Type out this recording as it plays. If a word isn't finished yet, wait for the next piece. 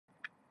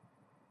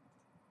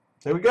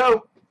There we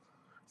go.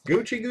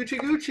 Gucci, Gucci,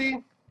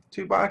 Gucci.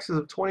 2 boxes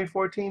of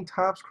 2014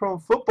 Topps Chrome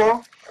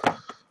football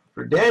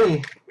for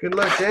Danny. Good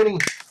luck, Danny.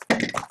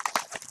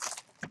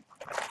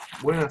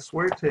 Buena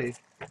suerte.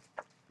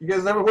 You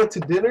guys never went to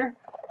dinner?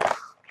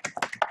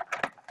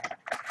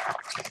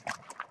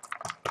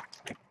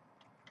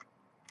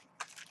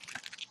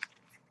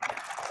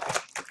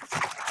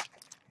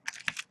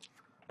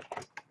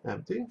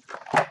 Empty.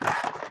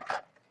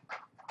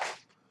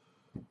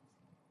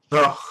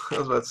 Oh, I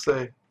was about to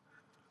say.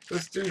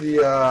 Let's do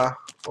the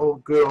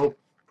good old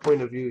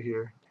point of view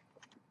here.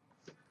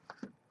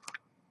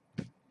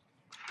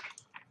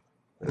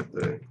 At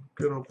the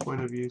good old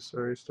point of view.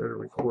 Sorry, I started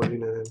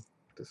recording and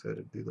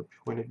decided to do the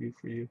point of view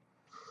for you.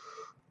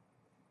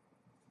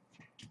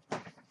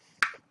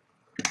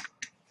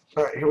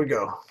 Alright, here we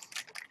go.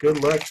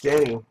 Good luck,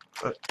 Danny.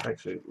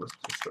 Actually, let's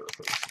just start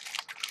with this.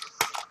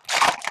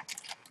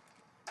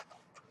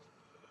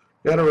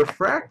 Got a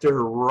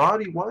refractor,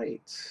 Roddy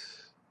White.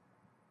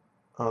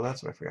 Oh,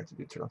 that's what I forgot to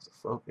do. Turn off the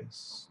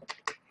focus.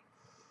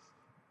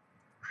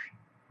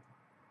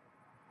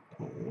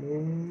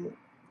 And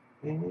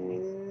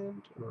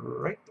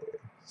right there.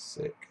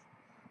 Sick.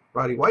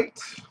 Roddy White.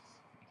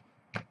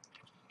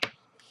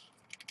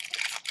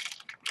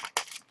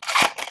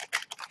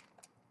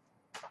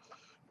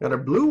 Got a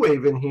blue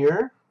wave in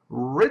here.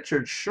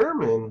 Richard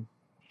Sherman.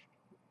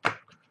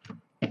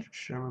 Richard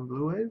Sherman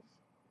blue wave.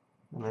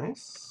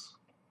 Nice.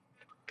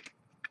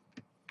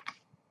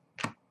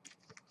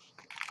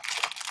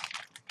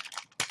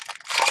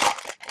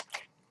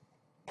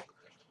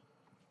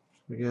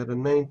 We got a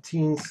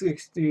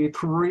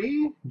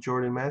 1963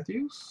 Jordan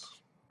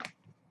Matthews.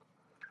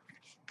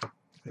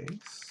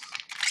 Base.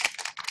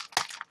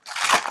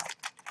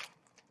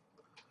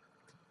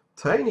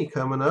 Tiny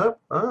coming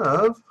up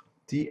of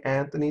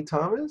Anthony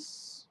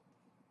Thomas.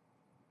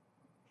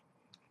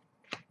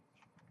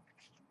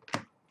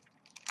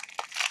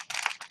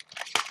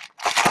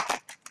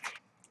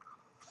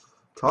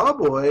 Tall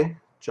boy,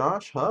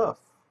 Josh Huff.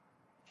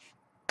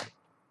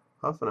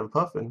 Huffing and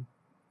puffing.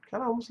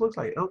 Kind of almost looks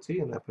like LT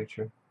in that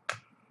picture.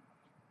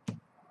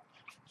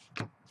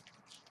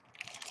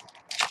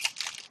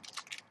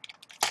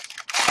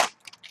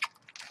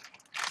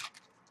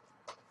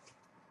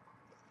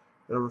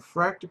 A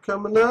refractor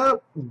coming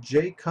up,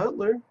 Jay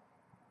Cutler.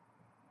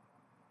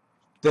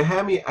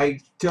 Dehami, I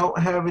don't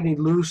have any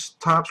loose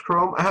Topps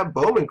Chrome. I have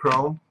Bowman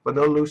Chrome, but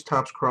no loose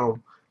Topps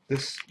Chrome.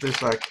 This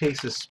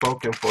case is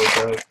spoken for,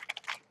 Doug.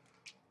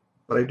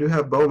 But I do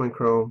have Bowman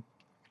Chrome.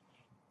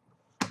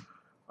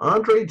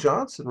 Andre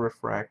Johnson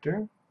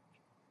refractor.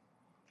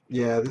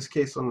 Yeah, this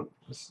case one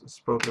is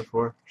spoken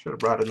for. Should have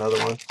brought another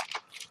one.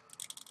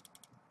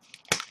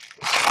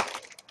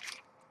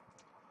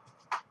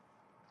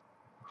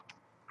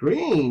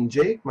 Green,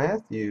 Jake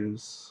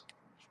Matthews.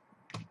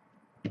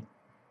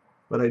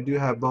 But I do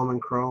have Bowman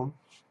Chrome,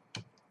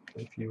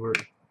 if you were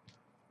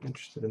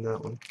interested in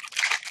that one.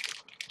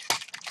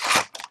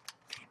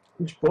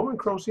 Which Bowman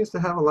Chrome seems to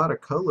have a lot of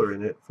color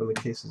in it from the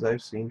cases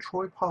I've seen.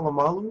 Troy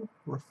Polamalu,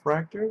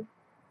 refractor.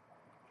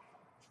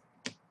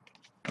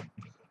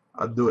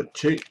 I'll do it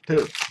cheap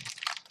too.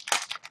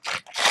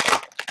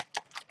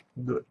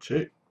 Do it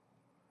cheap.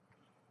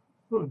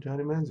 Oh,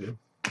 Johnny Manziel.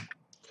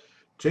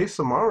 Jay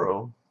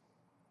Samaro.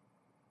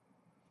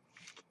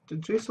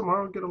 Did Jay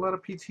Samaro get a lot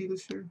of PT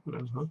this year?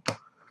 No, huh?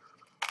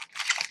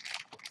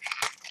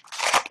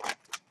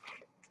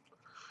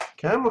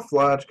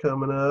 Camouflage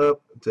coming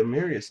up.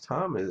 Demarius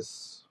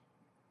Thomas.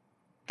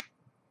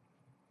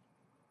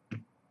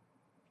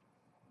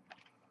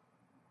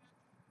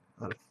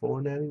 Out of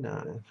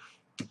 $4.99.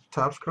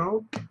 Topps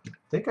Chrome. I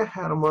think I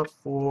had him up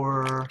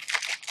for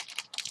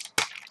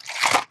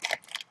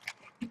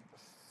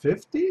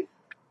 50.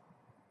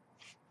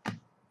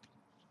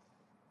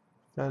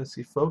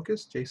 Fantasy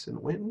Focus, Jason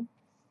Witten.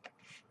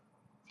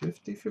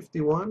 50,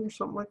 51 or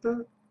something like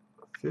that.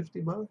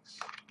 50 bucks.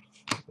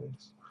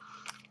 Nice.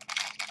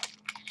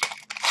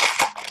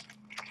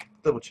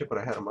 Double check what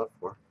I had him up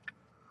for.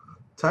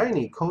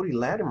 Tiny, Cody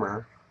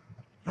Latimer.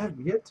 I have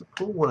yet to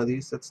pull one of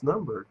these that's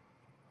numbered.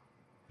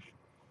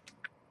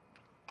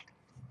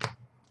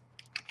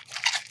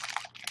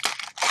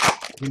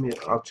 Give me.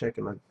 I'll check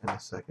in a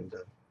second.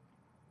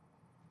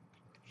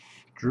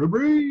 Drew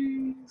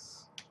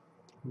Brees.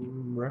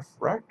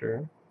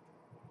 Refractor.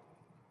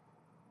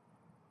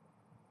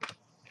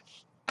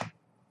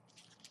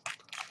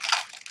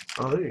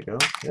 Oh, there you go.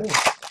 Yeah.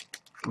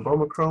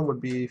 Bowman Chrome would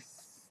be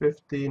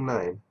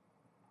 59.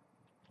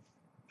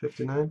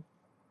 59.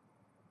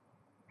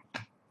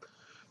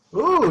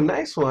 Ooh,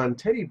 nice one.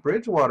 Teddy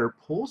Bridgewater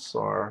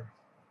Pulsar.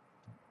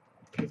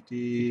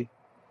 50.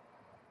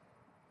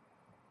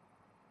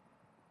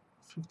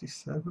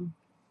 57.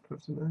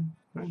 59.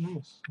 Very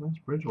nice. Nice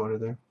Bridgewater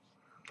there.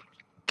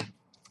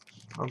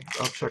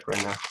 I'll check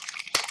right now.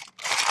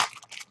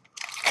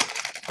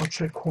 I'll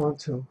check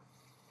Quanto.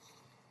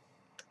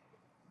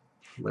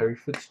 Larry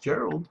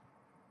Fitzgerald.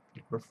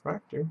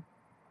 Refractor.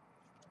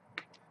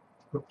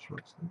 Oops,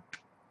 what's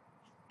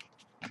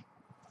that?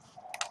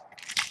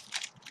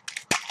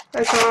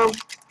 Hi, Tom.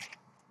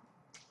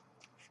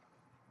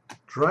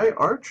 Dry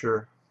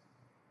Archer,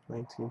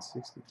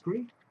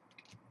 1963.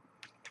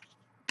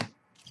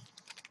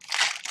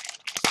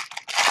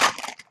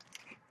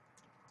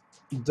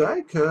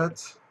 Die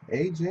cut,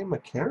 AJ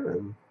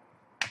McCarron.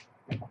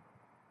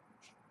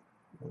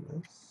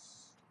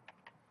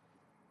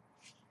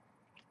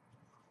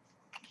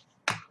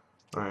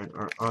 Alright,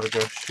 our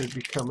autograph should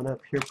be coming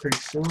up here pretty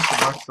soon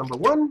for box number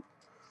 1.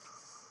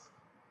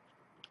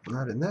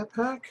 Not in that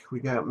pack.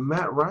 We got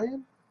Matt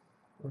Ryan,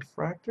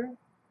 refractor.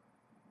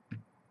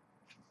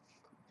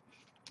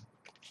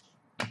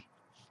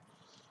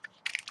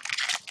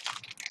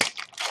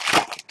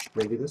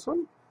 Maybe this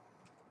one?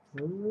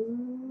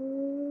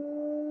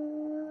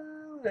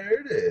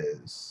 There it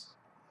is.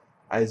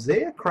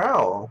 Isaiah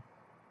Crowell.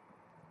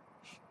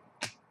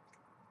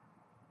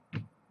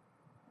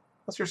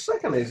 That's your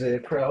second Isaiah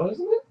Crowell,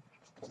 isn't it?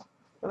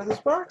 Out of this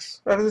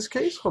box? Out of this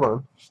case? Hold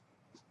on.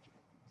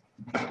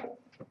 That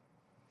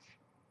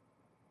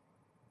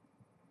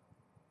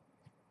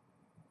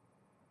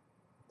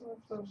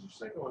was your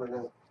second one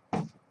again.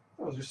 That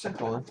was your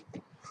second one.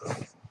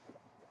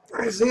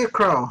 Isaiah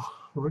Crowell,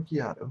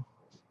 rookie auto.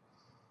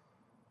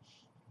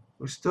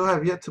 We still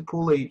have yet to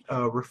pull a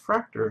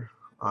refractor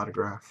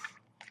autograph.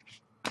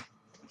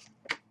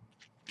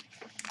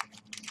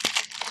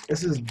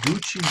 This is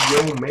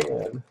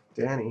Gucciyoman,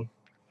 Danny.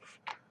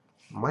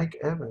 Mike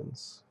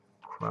Evans,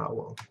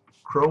 Crowell.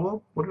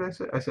 Crowell? What did I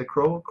say? I said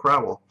Crowell?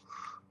 Crowell.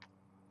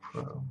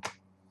 Crowell.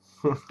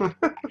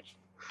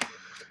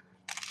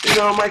 You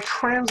know, my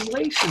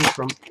translation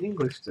from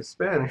English to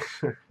Spanish,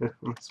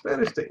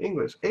 Spanish to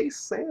English, Ace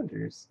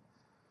Sanders.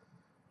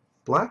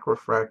 Black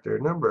refractor,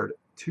 numbered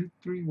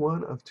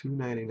 231 of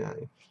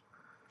 299.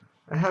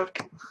 I have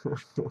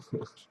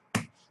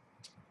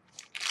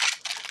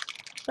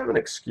an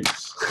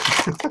excuse.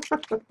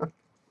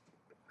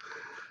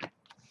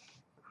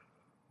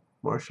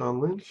 Marshawn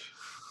Lynch.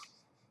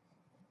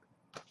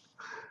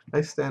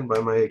 I stand by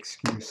my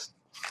excuse.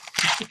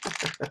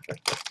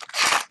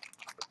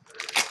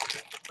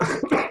 I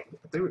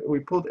think we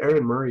pulled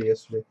Aaron Murray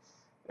yesterday.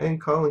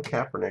 And Colin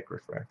Kaepernick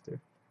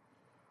refractor.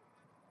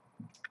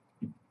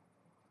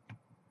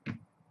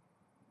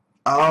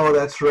 Oh,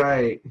 that's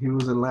right. He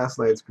was in last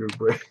night's group,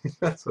 right?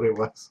 That's what it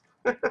was.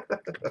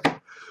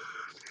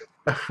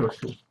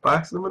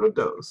 Box number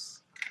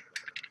dos.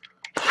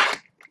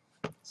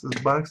 This is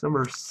box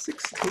number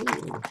 16.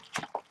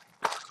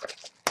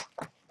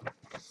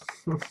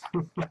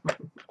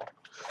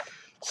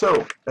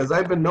 So, as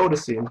I've been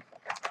noticing,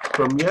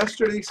 from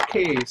yesterday's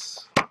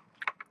case,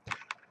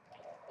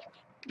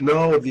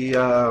 no,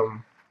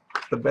 the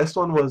best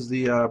one was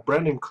the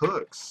Brandon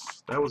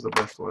Cooks. That was the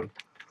best one.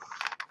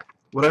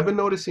 What I've been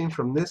noticing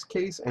from this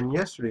case and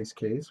yesterday's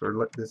case,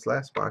 or this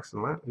last box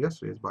and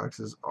yesterday's box,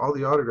 is all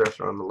the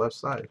autographs are on the left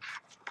side.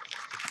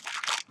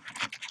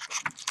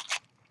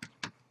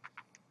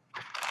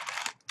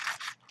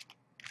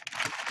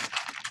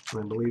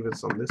 And I believe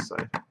it's on this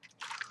side,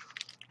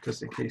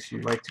 just in case you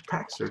like to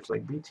pack search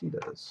like BT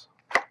does.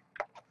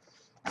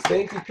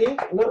 Stanky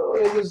Pink? No,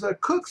 it was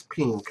Cooks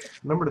Pink,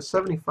 number to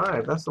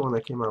 75. That's the one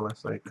that came out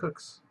last night.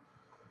 Cooks.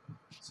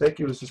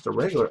 Sankey was just a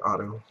regular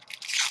auto.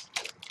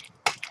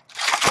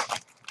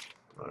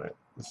 Alright,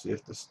 let's see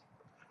if this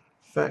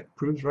fact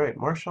proves right.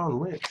 Marshawn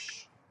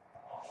Lynch.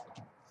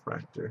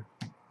 Fractor.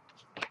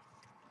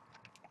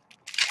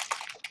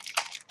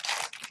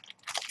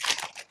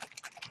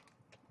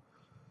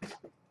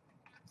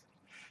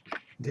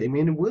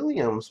 Damian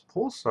Williams,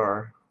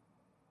 Pulsar.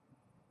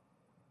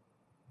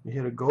 You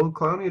hit a gold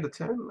Clowney at a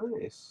 10?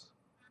 Nice.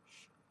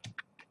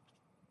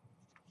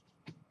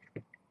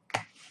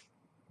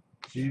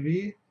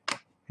 GV,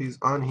 he's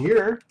on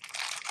here.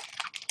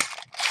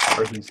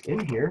 Or he's in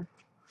here.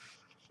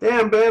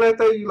 Damn, Ben, I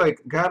thought you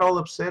like got all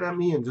upset at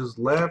me and just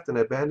left and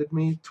abandoned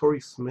me. Torrey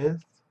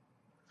Smith.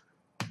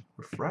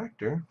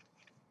 Refractor.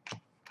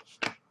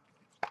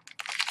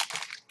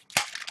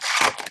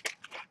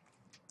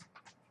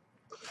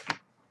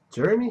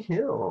 Jeremy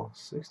Hill,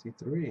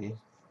 63.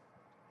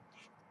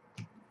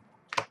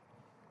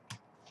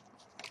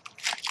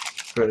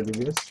 Try to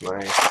do this.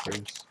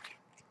 Nice.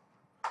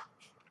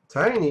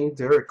 Tiny,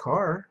 Derek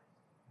Carr.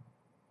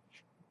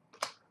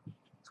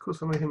 It's cool.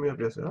 Somebody hit me up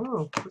yesterday.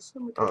 Oh,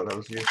 that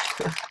was you.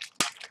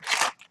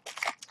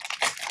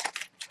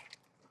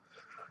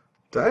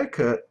 Die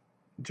cut,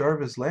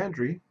 Jarvis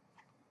Landry.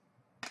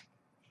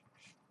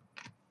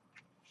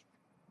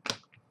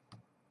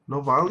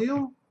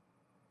 Novalio?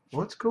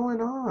 What's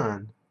going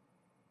on?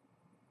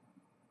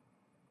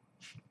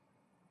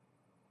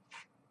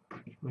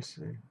 Let me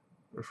see.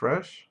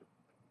 Refresh.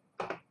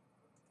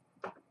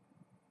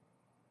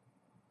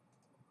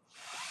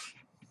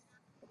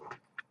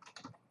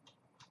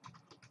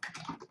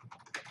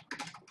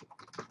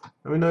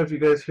 Let me know if you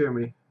guys hear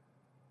me.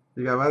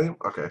 You got volume?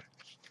 Okay.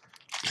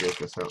 You guys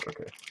can sound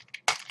okay.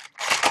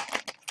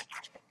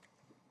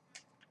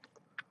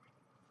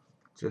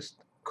 Just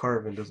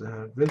Carvin doesn't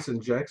have.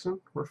 Vincent Jackson,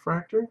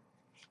 refractor.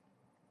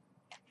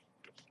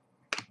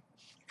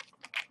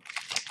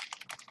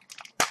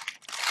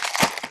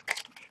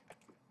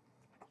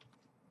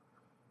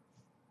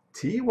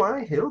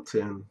 T.Y.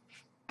 Hilton.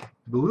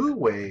 Blue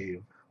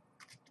Wave.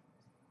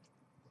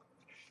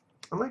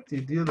 I like the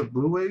idea of the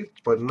Blue Wave,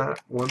 but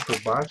not one per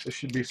box. It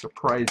should be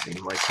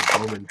surprising, like the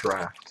Bowman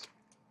Draft.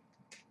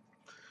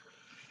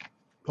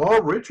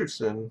 Paul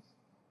Richardson.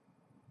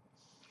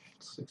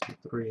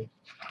 63.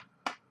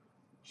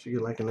 Should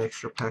get like an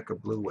extra pack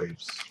of Blue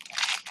Waves.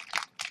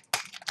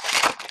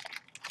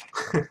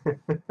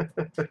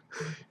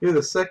 You're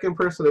the second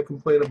person to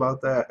complain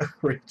about that,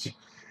 Rich.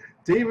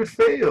 David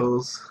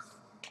Fales.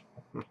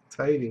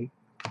 Tiny.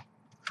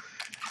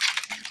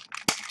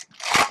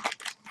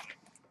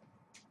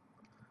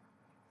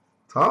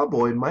 Tall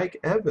boy Mike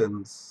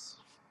Evans.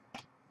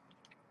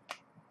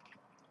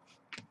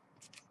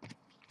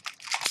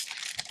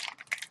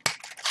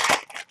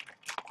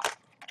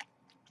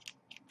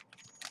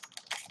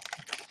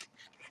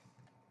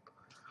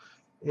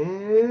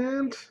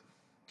 And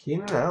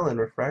Keenan Allen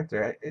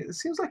refractor. It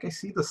seems like I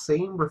see the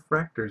same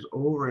refractors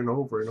over and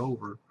over and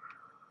over.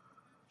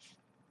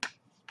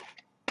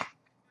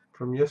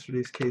 From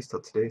yesterday's case to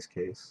today's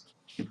case.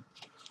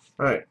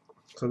 Alright,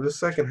 so this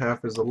second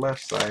half is the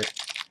left side.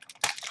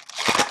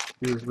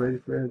 He was ready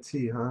for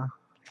NT, huh?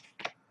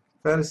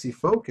 Fantasy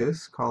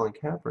Focus, Colin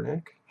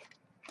Kaepernick.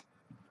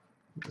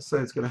 This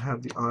side's going to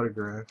have the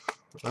autograph.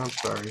 I'm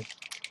sorry.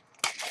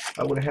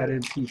 I would have had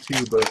NT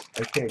too, but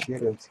I can't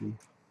get NT.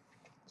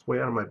 It's way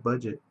out of my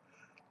budget.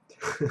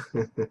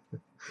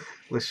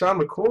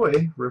 LaShawn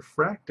McCoy,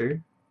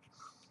 refractor.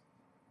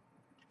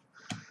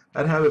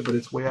 I'd have it, but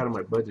it's way out of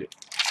my budget.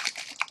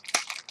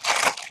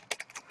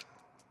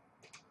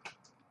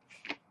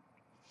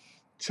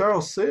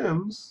 Charles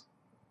Sims.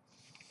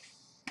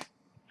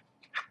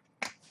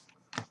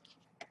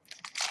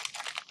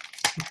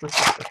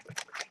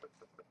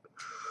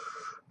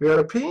 We got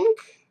a pink.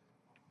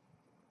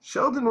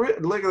 Sheldon,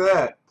 look at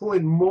that.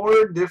 Pulling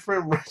more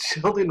different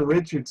Sheldon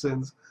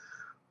Richardsons.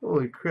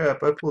 Holy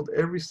crap, I pulled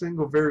every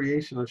single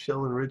variation of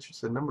Sheldon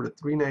Richardson. Number to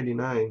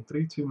 399.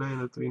 329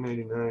 to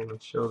 399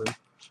 of Sheldon.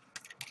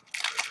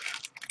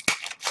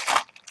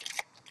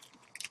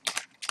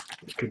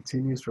 It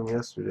continues from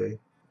yesterday.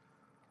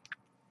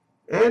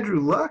 Andrew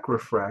Luck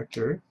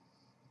refractor.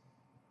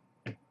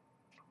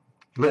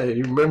 Man,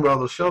 you remember all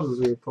those Sheldons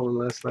we were pulling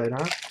last night,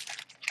 huh?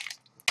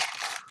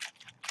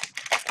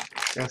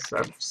 Yes,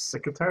 I'm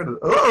sick and tired of it.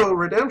 Oh,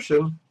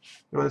 redemption.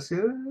 You want to see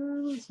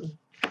it?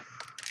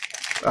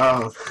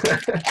 Oh,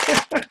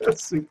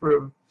 that's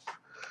super.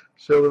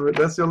 Sheldon,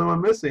 that's the only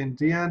one missing.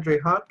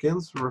 DeAndre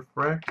Hopkins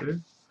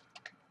refractor.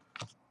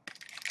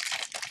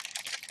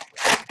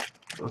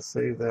 I'll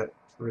save that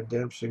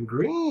redemption.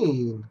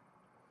 Green.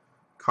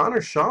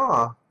 Connor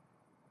Shaw.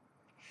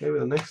 Maybe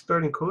the next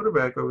starting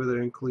quarterback over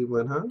there in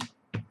Cleveland, huh?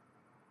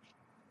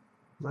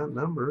 Not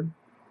numbered.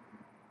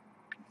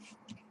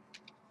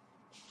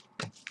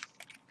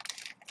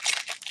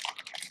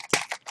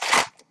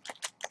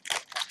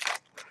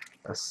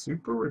 A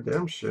super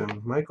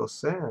redemption. Michael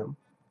Sam.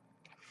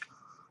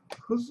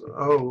 Who's,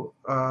 oh,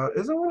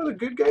 isn't one of the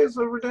good guys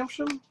a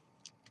redemption?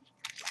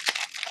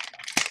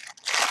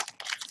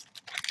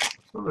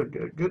 One of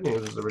the good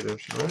names is a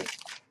redemption, right?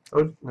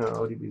 Oh, no,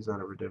 ODB's not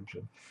a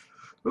redemption.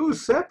 Ooh,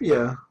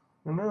 Sepia.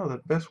 I know, the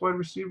best wide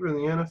receiver in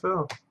the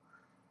NFL.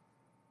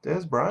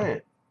 Dez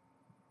Bryant.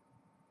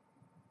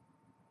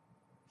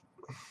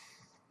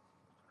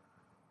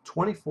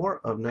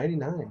 24 of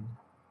 99.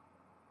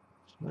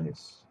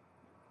 Nice.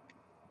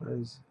 That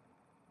is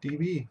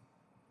DB.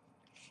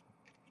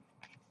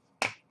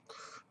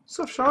 What's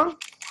up, Sean?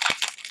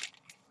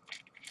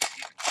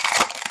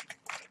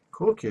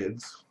 Cool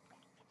kids.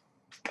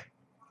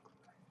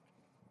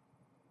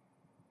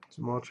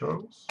 Jamal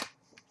Charles.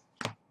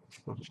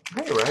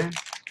 Hey, Ryan.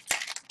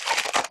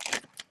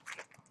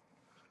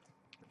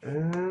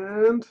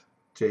 And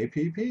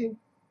JPP.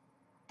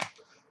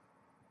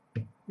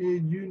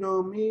 You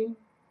know me.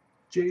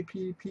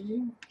 JPP.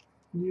 You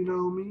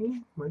know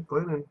me. Mike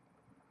Glennon.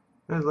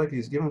 It's like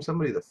he's giving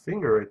somebody the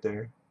finger right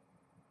there.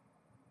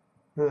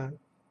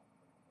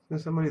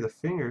 Give somebody the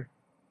finger.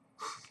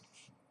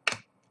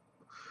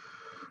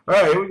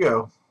 Alright, here we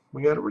go.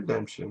 We got a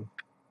redemption.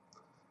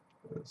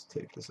 Let's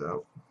take this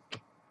out.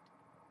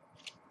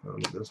 I'll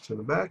leave those to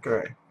the back.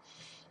 Alright.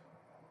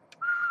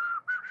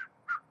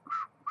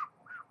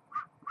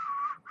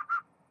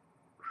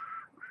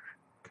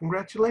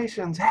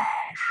 Congratulations.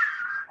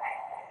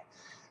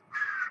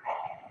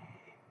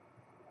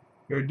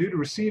 You're due to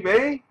receive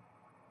a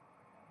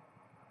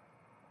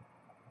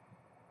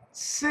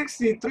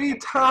 63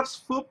 Topps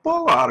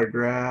football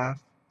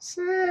autograph.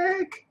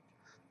 Sick.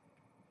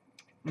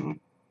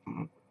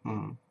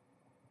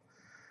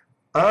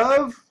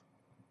 Of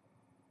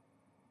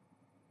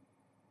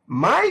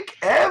Mike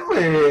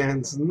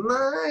Evans.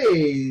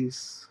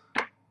 Nice.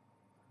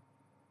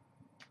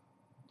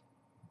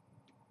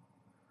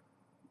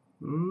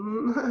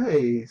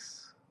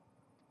 Nice.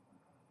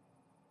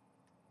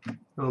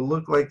 It'll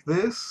look like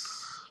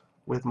this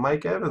with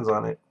Mike Evans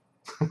on it.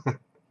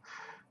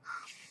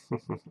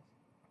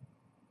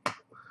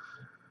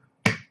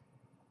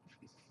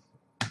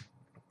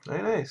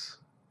 Very nice.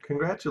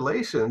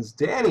 Congratulations,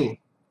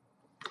 Danny.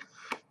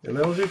 And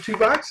those are 2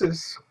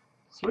 boxes.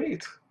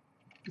 Sweet.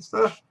 Good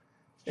stuff.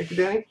 Thank you,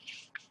 Danny.